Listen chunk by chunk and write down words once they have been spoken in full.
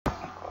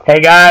Hey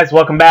guys,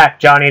 welcome back.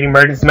 Johnny at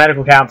Emergency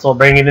Medical Council,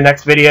 bringing you the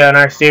next video in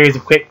our series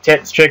of quick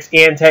tips, tricks,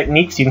 and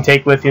techniques you can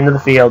take with you into the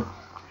field.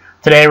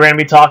 Today we're going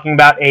to be talking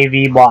about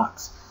AV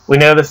blocks. We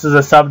know this is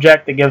a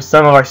subject that gives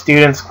some of our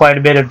students quite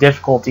a bit of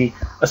difficulty,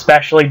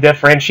 especially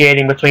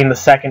differentiating between the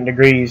second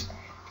degrees.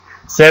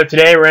 So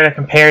today we're going to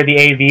compare the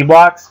AV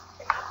blocks,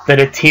 the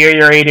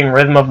deteriorating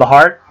rhythm of the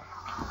heart,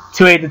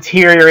 to a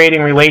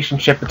deteriorating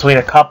relationship between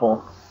a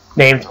couple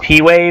named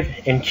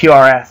P-wave and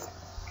QRS.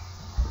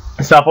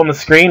 So up on the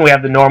screen we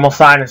have the normal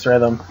sinus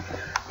rhythm.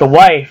 The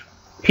wife,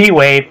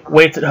 P-wave,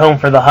 waits at home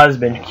for the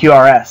husband,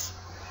 QRS.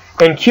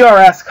 And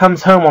QRS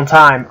comes home on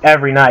time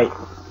every night.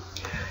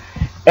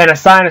 In a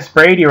sinus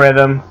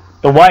bradyrhythm,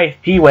 the wife,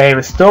 P-wave,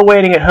 is still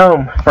waiting at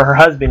home for her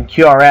husband,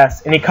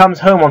 QRS, and he comes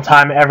home on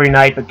time every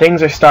night, but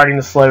things are starting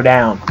to slow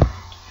down.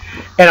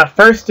 In a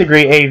first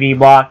degree AV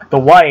block, the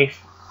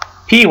wife,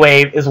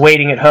 P-wave, is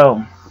waiting at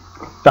home.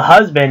 The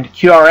husband,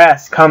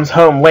 QRS, comes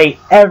home late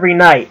every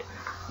night,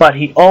 but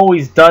he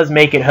always does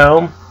make it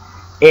home,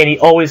 and he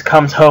always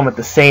comes home at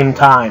the same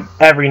time,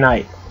 every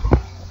night.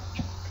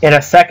 In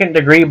a second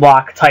degree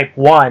block type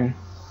 1,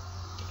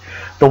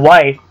 the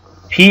wife,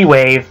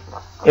 P-wave,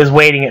 is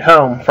waiting at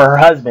home for her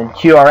husband,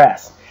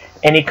 QRS,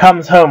 and he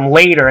comes home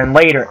later and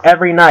later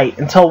every night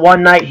until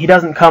one night he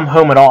doesn't come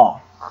home at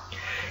all.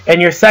 In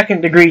your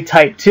second degree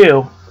type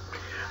 2,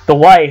 the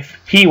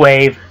wife,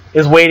 P-wave,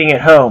 is waiting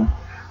at home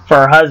for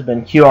her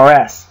husband,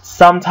 QRS.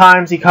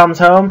 Sometimes he comes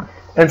home,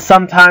 and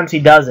sometimes he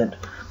doesn't.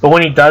 But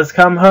when he does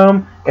come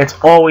home, it's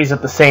always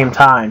at the same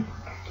time.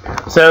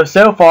 So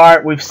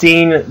far, we've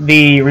seen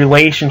the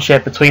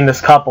relationship between this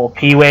couple,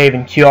 P-wave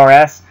and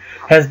QRS,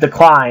 has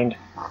declined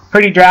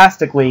pretty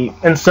drastically,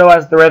 and so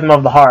has the rhythm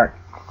of the heart.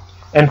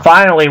 And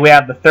finally, we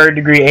have the third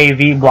degree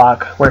AV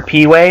block, where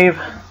P-wave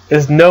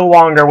is no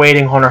longer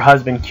waiting on her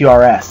husband,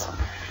 QRS.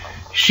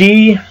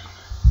 She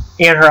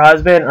and her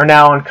husband are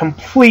now on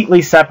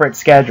completely separate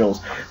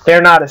schedules.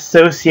 They're not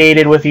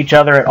associated with each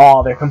other at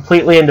all. They're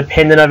completely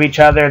independent of each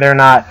other. They're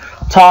not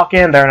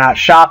talking. They're not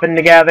shopping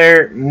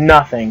together.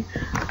 Nothing.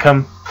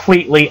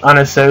 Completely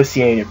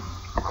unassociated.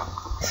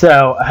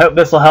 So I hope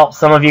this will help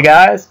some of you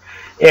guys.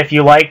 If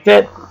you liked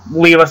it,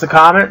 leave us a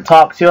comment,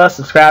 talk to us,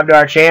 subscribe to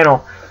our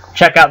channel.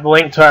 Check out the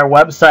link to our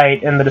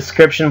website in the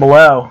description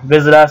below.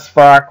 Visit us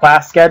for our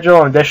class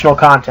schedule and additional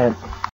content.